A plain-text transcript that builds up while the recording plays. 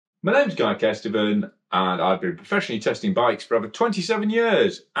My name's Guy Kestevan and I've been professionally testing bikes for over 27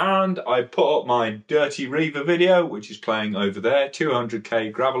 years, and I put up my Dirty Reiver video, which is playing over there,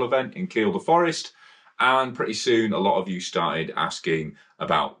 200k gravel event in Kielder Forest, and pretty soon a lot of you started asking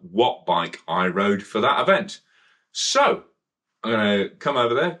about what bike I rode for that event. So I'm going to come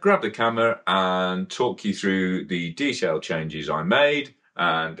over there, grab the camera and talk you through the detailed changes I made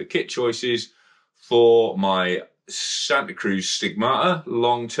and the kit choices for my Santa Cruz Stigmata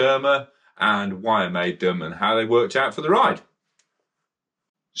long-termer, and why I made them and how they worked out for the ride.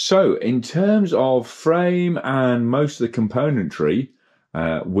 So in terms of frame and most of the componentry,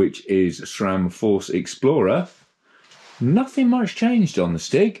 which is SRAM Force Explorer, nothing much changed on the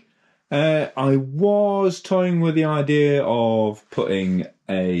Stig. I was toying with the idea of putting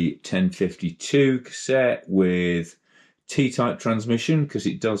a 1052 cassette with T-type transmission, because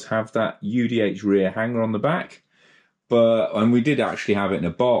it does have that UDH rear hanger on the back. And we did actually have it in a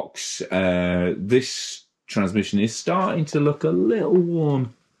box. This transmission is starting to look a little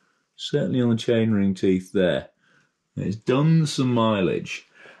worn, certainly on the chainring teeth there. It's done some mileage.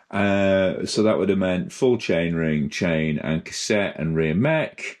 So that would have meant full chainring, chain and cassette and rear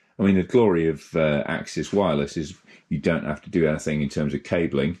mech. I mean, the glory of Axis Wireless is you don't have to do anything in terms of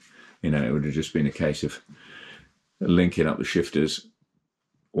cabling. You know, it would have just been a case of linking up the shifters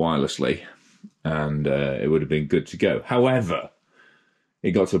wirelessly, and it would have been good to go. However,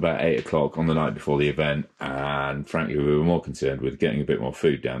 it got to about 8 o'clock on the night before the event, and frankly we were more concerned with getting a bit more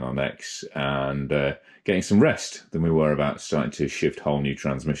food down our necks and getting some rest than we were about starting to shift whole new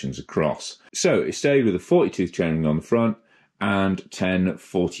transmissions across. So it stayed with a 40-tooth chainring on the front and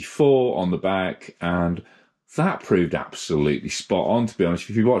 1044 on the back, and that proved absolutely spot on, to be honest.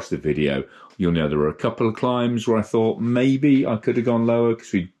 If you watch the video, you'll know there were a couple of climbs where I thought maybe I could have gone lower,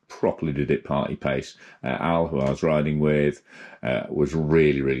 because we properly did it party pace. Al, who I was riding with, was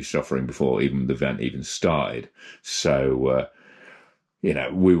really suffering before even the event even started. So, you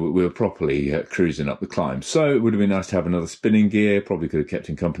know, we were properly cruising up the climb. So it would have been nice to have another spinning gear. Probably could have kept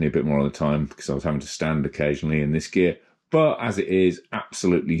in company a bit more of the time, because I was having to stand occasionally in this gear. But as it is,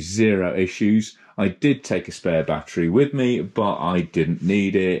 absolutely zero issues. I did take a spare battery with me, but I didn't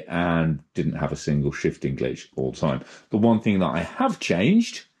need it and didn't have a single shifting glitch all the time. The one thing that I have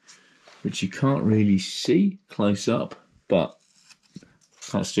changed, which you can't really see close up, but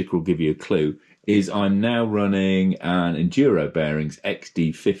that sticker will give you a clue, is I'm now running an Enduro Bearings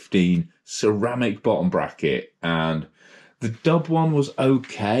XD15 ceramic bottom bracket. And the dub one was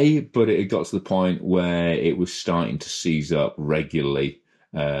okay, but it had got to the point where it was starting to seize up regularly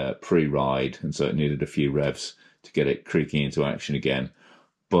pre-ride, and so it needed a few revs to get it creaking into action again.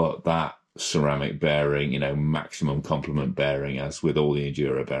 But that ceramic bearing, you know, maximum complement bearing, as with all the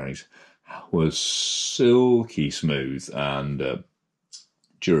Enduro bearings, was silky smooth, and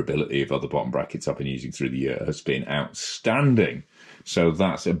durability of other bottom brackets I've been using through the year has been outstanding. So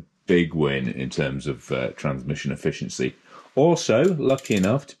that's a big win in terms of transmission efficiency. Also, lucky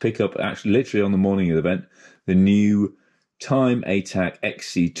enough to pick up, actually literally on the morning of the event, the new Time ATAC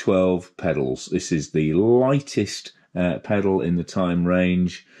XC12 pedals. This is the lightest pedal in the Time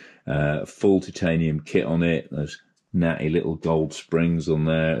range, full titanium kit on it. There's natty little gold springs on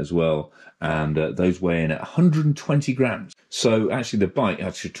there as well, and those weigh in at 120 grams. So actually the bike,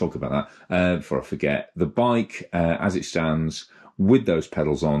 I should talk about that before I forget, the bike as it stands with those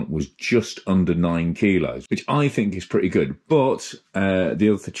pedals on was just under 9 kilos, which I think is pretty good. But the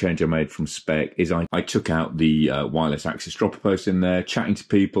other change I made from spec is I took out the wireless Axis dropper post in there. Chatting to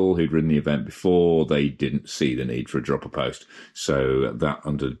people who'd ridden the event before, they didn't see the need for a dropper post. So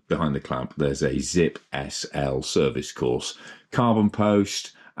that behind the clamp, there's a Zip SL service course carbon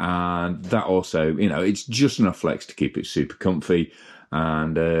post, and that also, you know, it's just enough flex to keep it super comfy,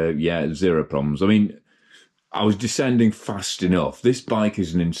 and yeah, zero problems. I mean, I was descending fast enough. This bike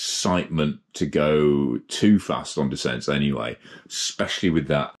is an incitement to go too fast on descents anyway, especially with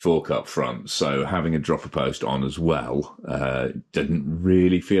that fork up front. So having a dropper post on as well, didn't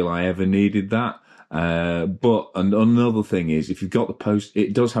really feel I ever needed that. But another thing is, if you've got the post,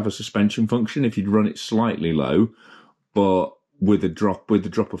 it does have a suspension function if you'd run it slightly low, but with the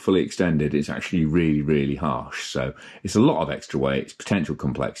dropper fully extended, it's actually really harsh. So it's a lot of extra weight, it's potential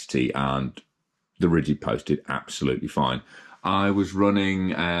complexity, and the rigid post did absolutely fine. I was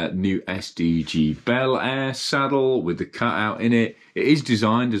running a new SDG Bel Air saddle with the cutout in it. It is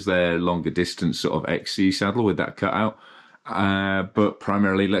designed as their longer distance sort of XC saddle with that cutout. But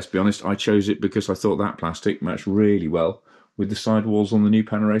primarily, let's be honest, I chose it because I thought that plastic matched really well with the sidewalls on the new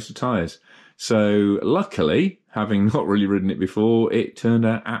Panaracer tyres. So luckily, having not really ridden it before, it turned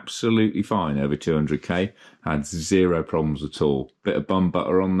out absolutely fine over 200k. Had zero problems at all. Bit of bum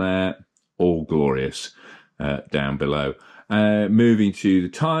butter on there, all glorious down below. Moving to the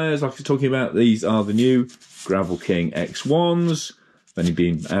tyres, like I was talking about, these are the new Gravel King X1s. Only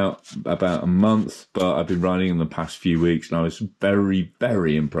been out about a month, but I've been riding them the past few weeks, and I was very,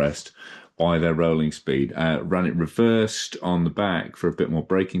 very impressed by their rolling speed. Ran it reversed on the back for a bit more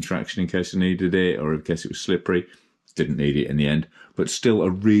braking traction in case I needed it, or in case it was slippery. Didn't need it in the end, but still a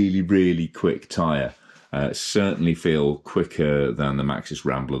really, really quick tyre. Certainly feel quicker than the Maxxis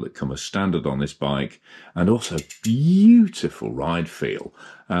Rambler that come as standard on this bike, and also beautiful ride feel.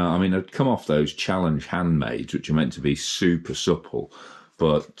 I mean, I'd come off those Challenge Handmaids, which are meant to be super supple,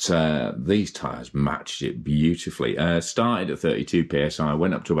 but these tyres matched it beautifully. Started at 32 psi,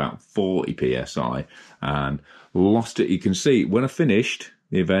 went up to about 40 psi, and lost it. You can see when I finished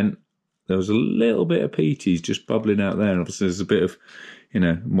the event, there was a little bit of peaties just bubbling out there, and obviously there's a bit of, you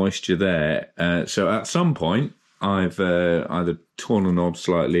know, moisture there. So at some point, I've either torn a knob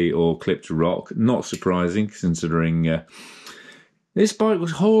slightly or clipped a rock. Not surprising, considering this bike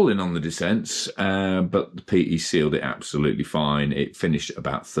was hauling on the descents, but the PT sealed it absolutely fine. It finished at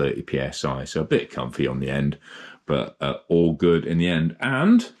about 30 psi, so a bit comfy on the end, but all good in the end.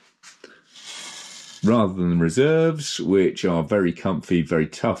 And rather than the reserves, which are very comfy, very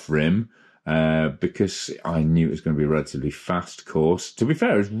tough rim, because I knew it was going to be a relatively fast course. To be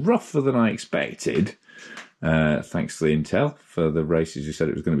fair, it was rougher than I expected, thanks to the intel. For the races, you said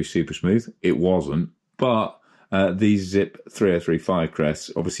it was going to be super smooth. It wasn't, but these Zip 303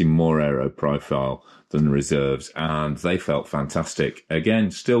 Firecrests, obviously more aero profile than the reserves, and they felt fantastic.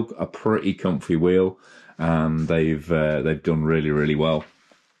 Again, still a pretty comfy wheel, and they've done really, really well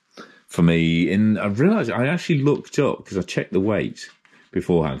for me. And I realised I actually looked up, because I checked the weight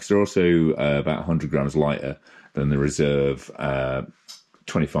beforehand, because they're also about 100 grams lighter than the reserve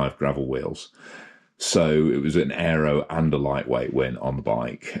 25 gravel wheels. So it was an aero and a lightweight win on the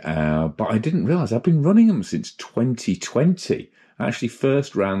bike. But I didn't realise I've been running them since 2020. I actually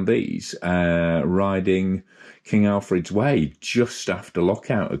first ran these riding King Alfred's Way just after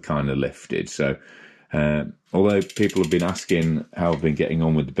lockout had kind of lifted. So although people have been asking how I've been getting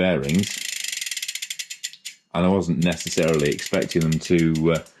on with the bearings, and I wasn't necessarily expecting them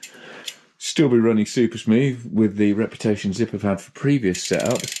to still be running super smooth with the reputation Zip have had for previous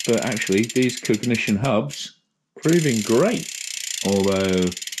setups, but actually these Cognition hubs proving great. Although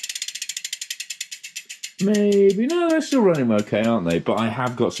maybe, no, they're still running okay, aren't they? But I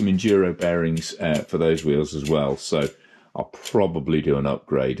have got some enduro bearings for those wheels as well, so I'll probably do an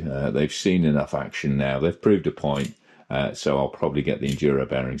upgrade. They've seen enough action now, they've proved a point, so I'll probably get the enduro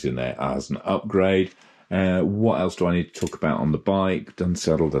bearings in there as an upgrade. What else do I need to talk about on the bike? Done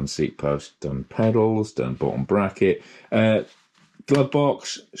saddle, done seat post, done pedals, done bottom bracket. Glove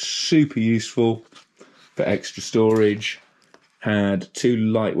box, super useful for extra storage. Had 2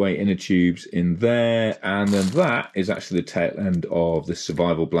 lightweight inner tubes in there, and then that is actually the tail end of the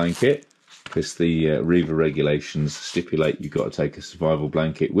survival blanket, because the Reiver regulations stipulate you've got to take a survival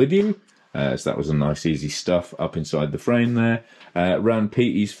blanket with you. So that was a nice easy stuff up inside the frame there. Ran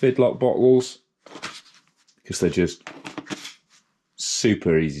PT's Fidlock bottles, because they're just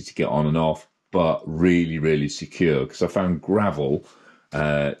super easy to get on and off, but really, really secure, because I found gravel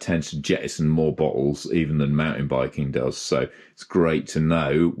tends to jettison more bottles even than mountain biking does. So it's great to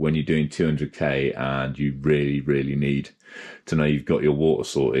know when you're doing 200k and you really, really need to know you've got your water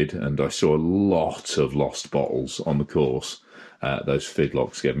sorted. And I saw a lot of lost bottles on the course. Those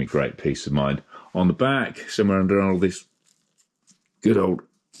Fidlocks gave me great peace of mind. On the back, somewhere under all this good old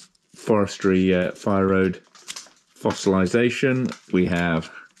forestry fire road fossilization, we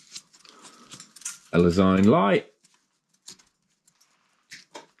have a Lezyne light.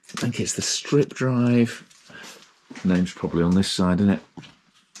 I think it's the Strip Drive. Name's probably on this side, isn't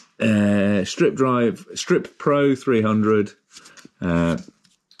it? Strip Drive, Strip Pro 300.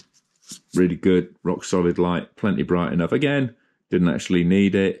 Really good, rock solid light, plenty bright enough. Again, didn't actually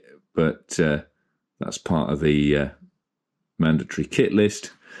need it, but that's part of the mandatory kit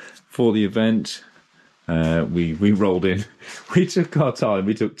list for the event. We rolled in. We took our time.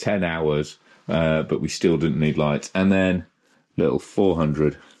 We took 10 hours, but we still didn't need lights. And then little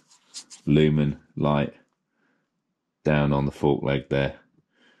 400 lumen light down on the fork leg there,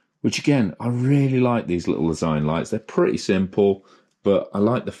 which again, I really like these little Lezyne lights. They're pretty simple, but I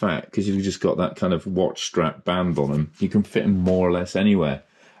like the fact, because you've just got that kind of watch strap band on them, you can fit them more or less anywhere.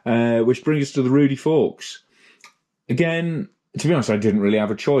 Which brings us to the Rudy forks. Again, to be honest, I didn't really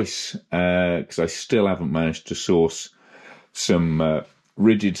have a choice, because I still haven't managed to source some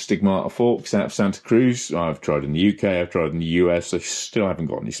rigid Stigmata forks out of Santa Cruz. I've tried in the UK, I've tried in the US. I still haven't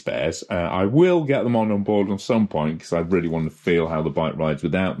got any spares. I will get them on board at some point because I really want to feel how the bike rides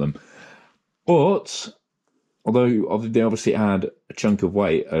without them. But although they obviously add a chunk of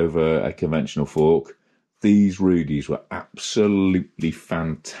weight over a conventional fork, these Rudies were absolutely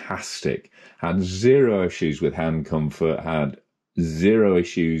fantastic. Had zero issues with hand comfort, had zero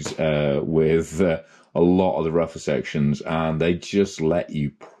issues with a lot of the rougher sections, and they just let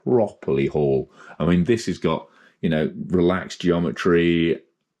you properly haul. I mean, this has got, you know, relaxed geometry,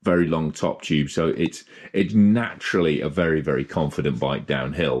 very long top tube, so it's naturally a very, very confident bike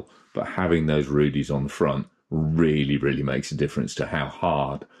downhill, but having those Rudies on the front really, really makes a difference to how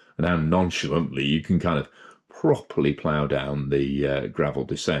hard and how nonchalantly you can kind of properly plough down the gravel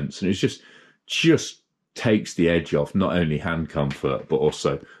descents. And it's just takes the edge off not only hand comfort, but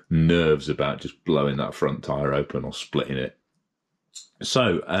also nerves about just blowing that front tyre open or splitting it.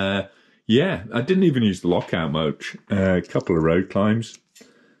 So, yeah, I didn't even use the lockout much. A couple of road climbs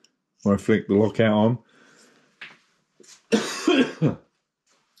where I flicked the lockout on.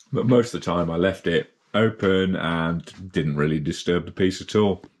 But most of the time I left it open and didn't really disturb the piece at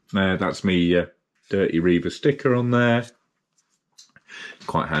all. That's me Dirty Reiver sticker on there.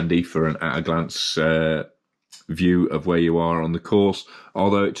 Quite handy for an at-a-glance view of where you are on the course,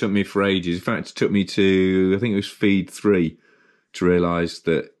 although it took me for ages. In fact, it took me to, I think it was feed 3, to realise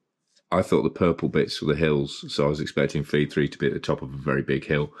that I thought the purple bits were the hills, so I was expecting feed 3 to be at the top of a very big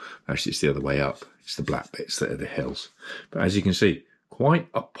hill. Actually, it's the other way up. It's the black bits that are the hills. But as you can see, quite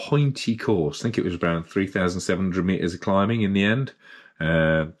a pointy course. I think it was around 3,700 metres of climbing in the end.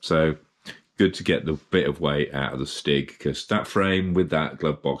 So good to get the bit of weight out of the Stig, because that frame with that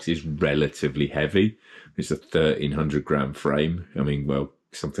glove box is relatively heavy. It's a 1,300 gram frame. I mean, well,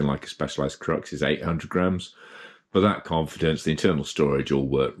 something like a Specialized Crux is 800 grams. But that confidence, the internal storage all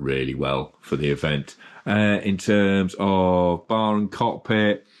worked really well for the event. In terms of bar and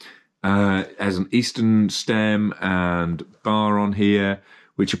cockpit, as an Eastern stem and bar on here,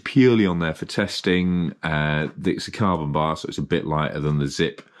 which are purely on there for testing. It's a carbon bar, so it's a bit lighter than the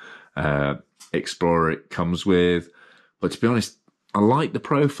Zip Explorer it comes with. But to be honest, I like the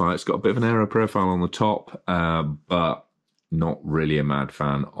profile. It's got a bit of an aero profile on the top, but not really a mad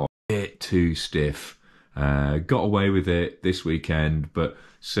fan of it. Too stiff. Got away with it this weekend, but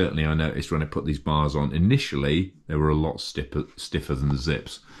certainly I noticed when I put these bars on, initially they were a lot stiffer than the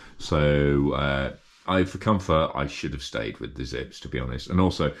Zips. So for comfort, I should have stayed with the Zips, to be honest. And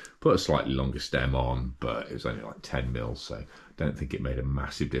also put a slightly longer stem on, but it was only like 10 mils, so I don't think it made a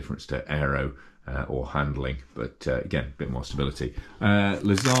massive difference to aero or handling. But again, a bit more stability.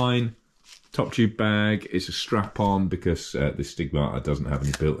 Lezyne top tube bag is a strap-on because this Stigmata doesn't have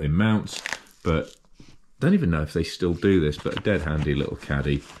any built-in mounts, but don't even know if they still do this, but a dead handy little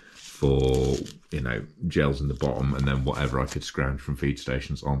caddy for, you know, gels in the bottom and then whatever I could scrounge from feed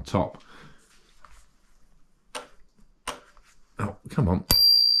stations on top. Oh, come on.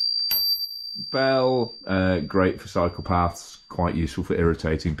 Bell, great for cycle paths, quite useful for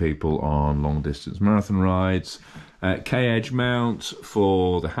irritating people on long distance marathon rides. K-edge mount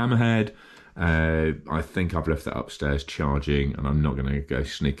for the hammerhead. I think I've left that upstairs charging, and I'm not going to go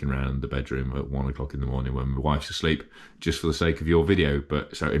sneaking around the bedroom at 1 o'clock in the morning when my wife's asleep, just for the sake of your video.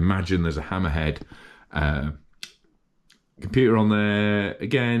 But so imagine there's a hammerhead, computer on there,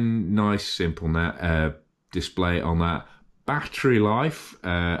 again, nice simple display on that. Battery life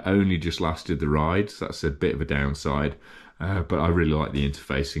only just lasted the ride, so that's a bit of a downside, but I really like the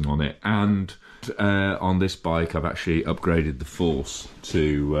interfacing on it. And on this bike, I've actually upgraded the force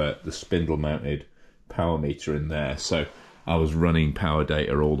to the spindle mounted power meter in there, so I was running power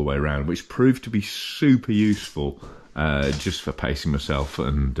data all the way around, which proved to be super useful just for pacing myself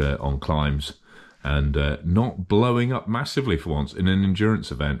and on climbs, and not blowing up massively for once in an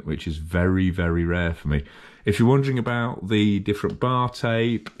endurance event, which is very, very rare for me. If you're wondering about the different bar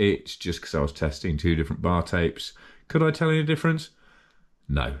tape, it's just because I was testing 2 different bar tapes. Could I tell you the difference?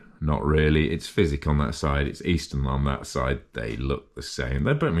 No, not really. It's Physic on that side, it's Eastern on that side. They look the same.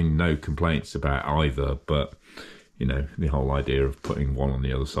 There don't mean no complaints about either, but you know, the whole idea of putting one on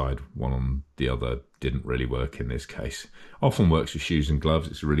the other side, one on the other, didn't really work in this case. Often works with shoes and gloves.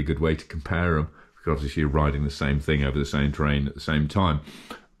 It's a really good way to compare them, because obviously you're riding the same thing over the same terrain at the same time.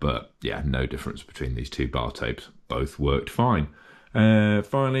 But yeah, no difference between these 2 bar tapes. Both worked fine.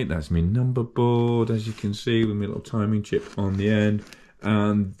 Finally, that's my number board, as you can see, with my little timing chip on the end.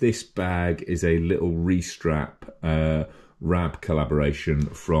 And this bag is a little restrap RAB collaboration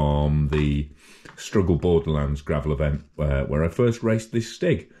from the Struggle Borderlands gravel event where I first raced this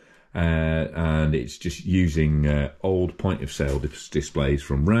Stig. and it's just using old point of sale displays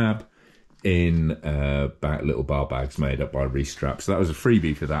from Rab in little bar bags made up by Restrap. So that was a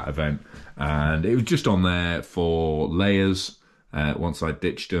freebie for that event, and it was just on there for layers. Once I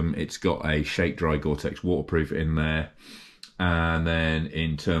ditched them, it's got a shake dry Gore-Tex waterproof in there. And then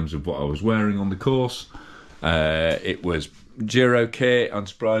in terms of what I was wearing on the course, it was Giro kit,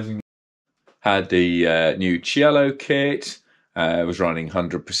 unsurprisingly. Had the new Cielo kit. I was running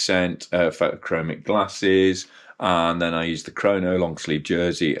 100% photochromic glasses. And then I used the Chrono long sleeve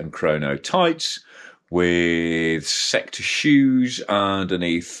jersey and Chrono tights with Sector shoes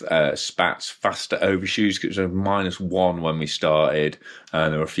underneath Spats faster overshoes, because it was -1 when we started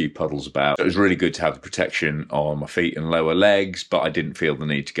and there were a few puddles about. So it was really good to have the protection on my feet and lower legs, but I didn't feel the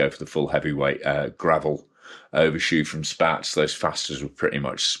need to go for the full heavyweight gravel overshoe from Spats. Those fasters were pretty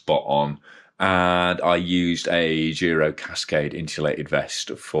much spot on. And I used a Giro Cascade insulated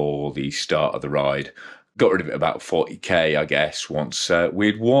vest for the start of the ride. Got rid of it about 40k, I guess, once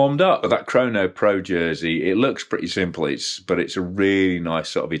we'd warmed up. But that Chrono Pro jersey, it looks pretty simple, but it's a really nice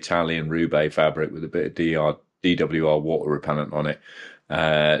sort of Italian Roubaix fabric with a bit of DWR water repellent on it.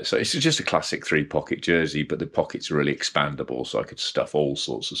 So it's just a classic 3-pocket jersey, but the pockets are really expandable, so I could stuff all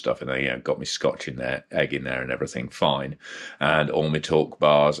sorts of stuff in there. You know, got my scotch in there, egg in there and everything fine. And all my Talk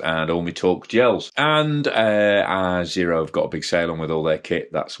bars and all my Talk gels. And as Zero have got a big sale on with all their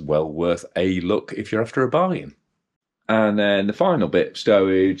kit, that's well worth a look if you're after a bargain. And then the final bit of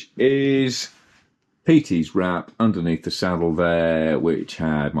stowage is PT's wrap underneath the saddle there, which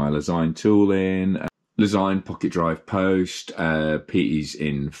had my Lesign tool in. Lesign pocket drive post, PT's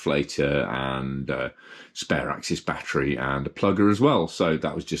inflator and spare axis battery and a plugger as well. So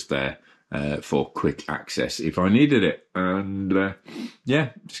that was just there for quick access if I needed it. And yeah,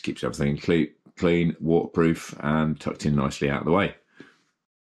 just keeps everything clean, waterproof and tucked in nicely out of the way.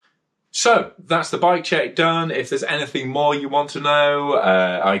 So that's the bike check done. If there's anything more you want to know,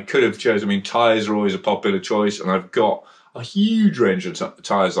 I could have chosen, I mean, tyres are always a popular choice, and I've got a huge range of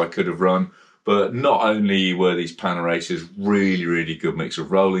tyres I could have run. But not only were these Panaraces really, really good mix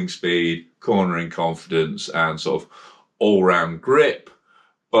of rolling speed, cornering confidence, and sort of all-round grip,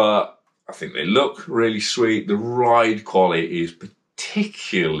 but I think they look really sweet. The ride quality is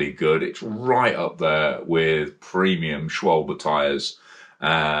particularly good. It's right up there with premium Schwalbe tyres.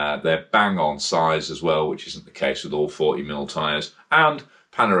 They're bang-on size as well, which isn't the case with all 40mm tyres. And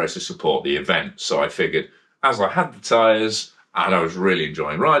Panaraces support the event, so I figured as I had the tyres, and I was really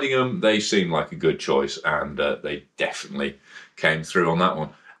enjoying riding them, they seemed like a good choice, and they definitely came through on that one.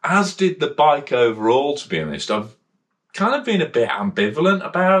 As did the bike overall, to be honest. I've kind of been a bit ambivalent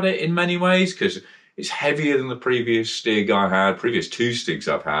about it in many ways, because it's heavier than the previous Stig I had, previous 2 Stigs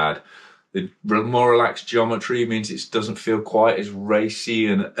I've had. The more relaxed geometry means it doesn't feel quite as racy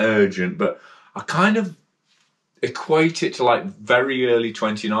and urgent, but I kind of equate it to like very early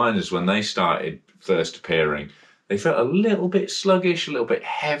 29ers when they started first appearing. They felt a little bit sluggish, a little bit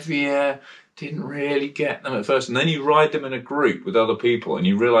heavier, didn't really get them at first. And then you ride them in a group with other people and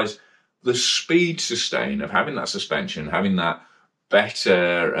you realise the speed sustain of having that suspension, having that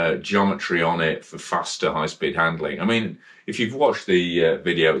better geometry on it for faster high-speed handling. I mean, if you've watched the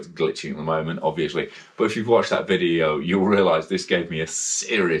video, it's glitching at the moment, obviously, but if you've watched that video, you'll realise this gave me a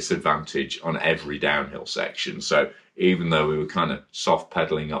serious advantage on every downhill section. So even though we were kind of soft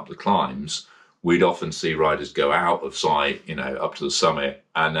pedalling up the climbs, we'd often see riders go out of sight, you know, up to the summit,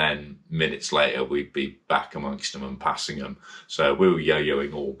 and then minutes later we'd be back amongst them and passing them. So we were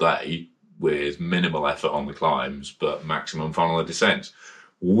yo-yoing all day with minimal effort on the climbs, but maximum fun on the descents,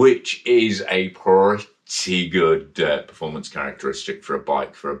 which is a pretty good performance characteristic for a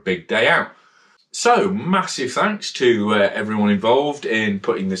bike for a big day out. So, massive thanks to everyone involved in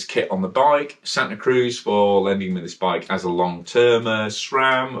putting this kit on the bike. Santa Cruz for lending me this bike as a long-term,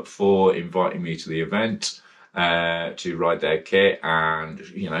 SRAM for inviting me to the event to ride their kit and,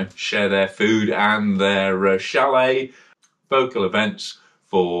 you know, share their food and their chalet. Vocal events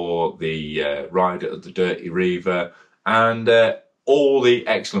for the ride at the Dirty Reiver, and all the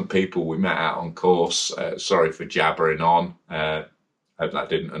excellent people we met out on course. Sorry for jabbering on. Hope that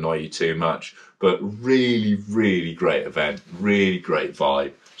didn't annoy you too much. But really, really great event, really great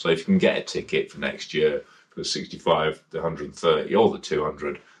vibe. So if you can get a ticket for next year for the 65, the 130 or the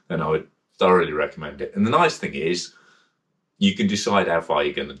 200, then I would thoroughly recommend it. And the nice thing is you can decide how far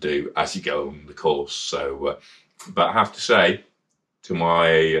you're going to do as you go on the course. So, but I have to say, to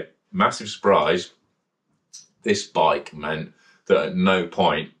my massive surprise, this bike meant that at no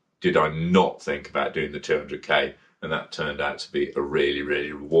point did I not think about doing the 200k. And that turned out to be a really,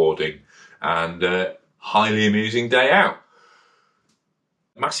 really rewarding and highly amusing day out.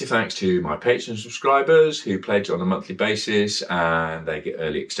 Massive thanks to my Patreon subscribers who pledge on a monthly basis, and they get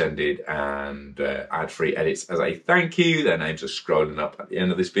early extended and ad-free edits as a thank you. Their names are scrolling up at the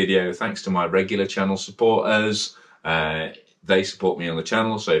end of this video. Thanks to my regular channel supporters. They support me on the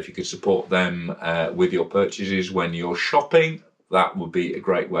channel, so if you could support them with your purchases when you're shopping, that would be a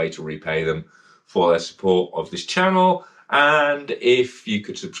great way to repay them for their support of this channel. And if you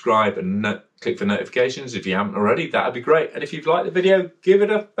could subscribe and click for notifications if you haven't already, that'd be great. And if you've liked the video, give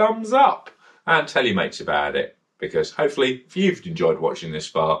it a thumbs up and tell your mates about it, because hopefully if you've enjoyed watching this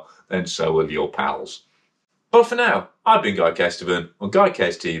far, then so will your pals. But for now, I've been Guy Kesterman on Guy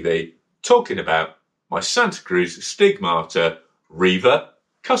Kes TV, talking about my Santa Cruz Stigmata Reiver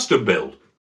custom build.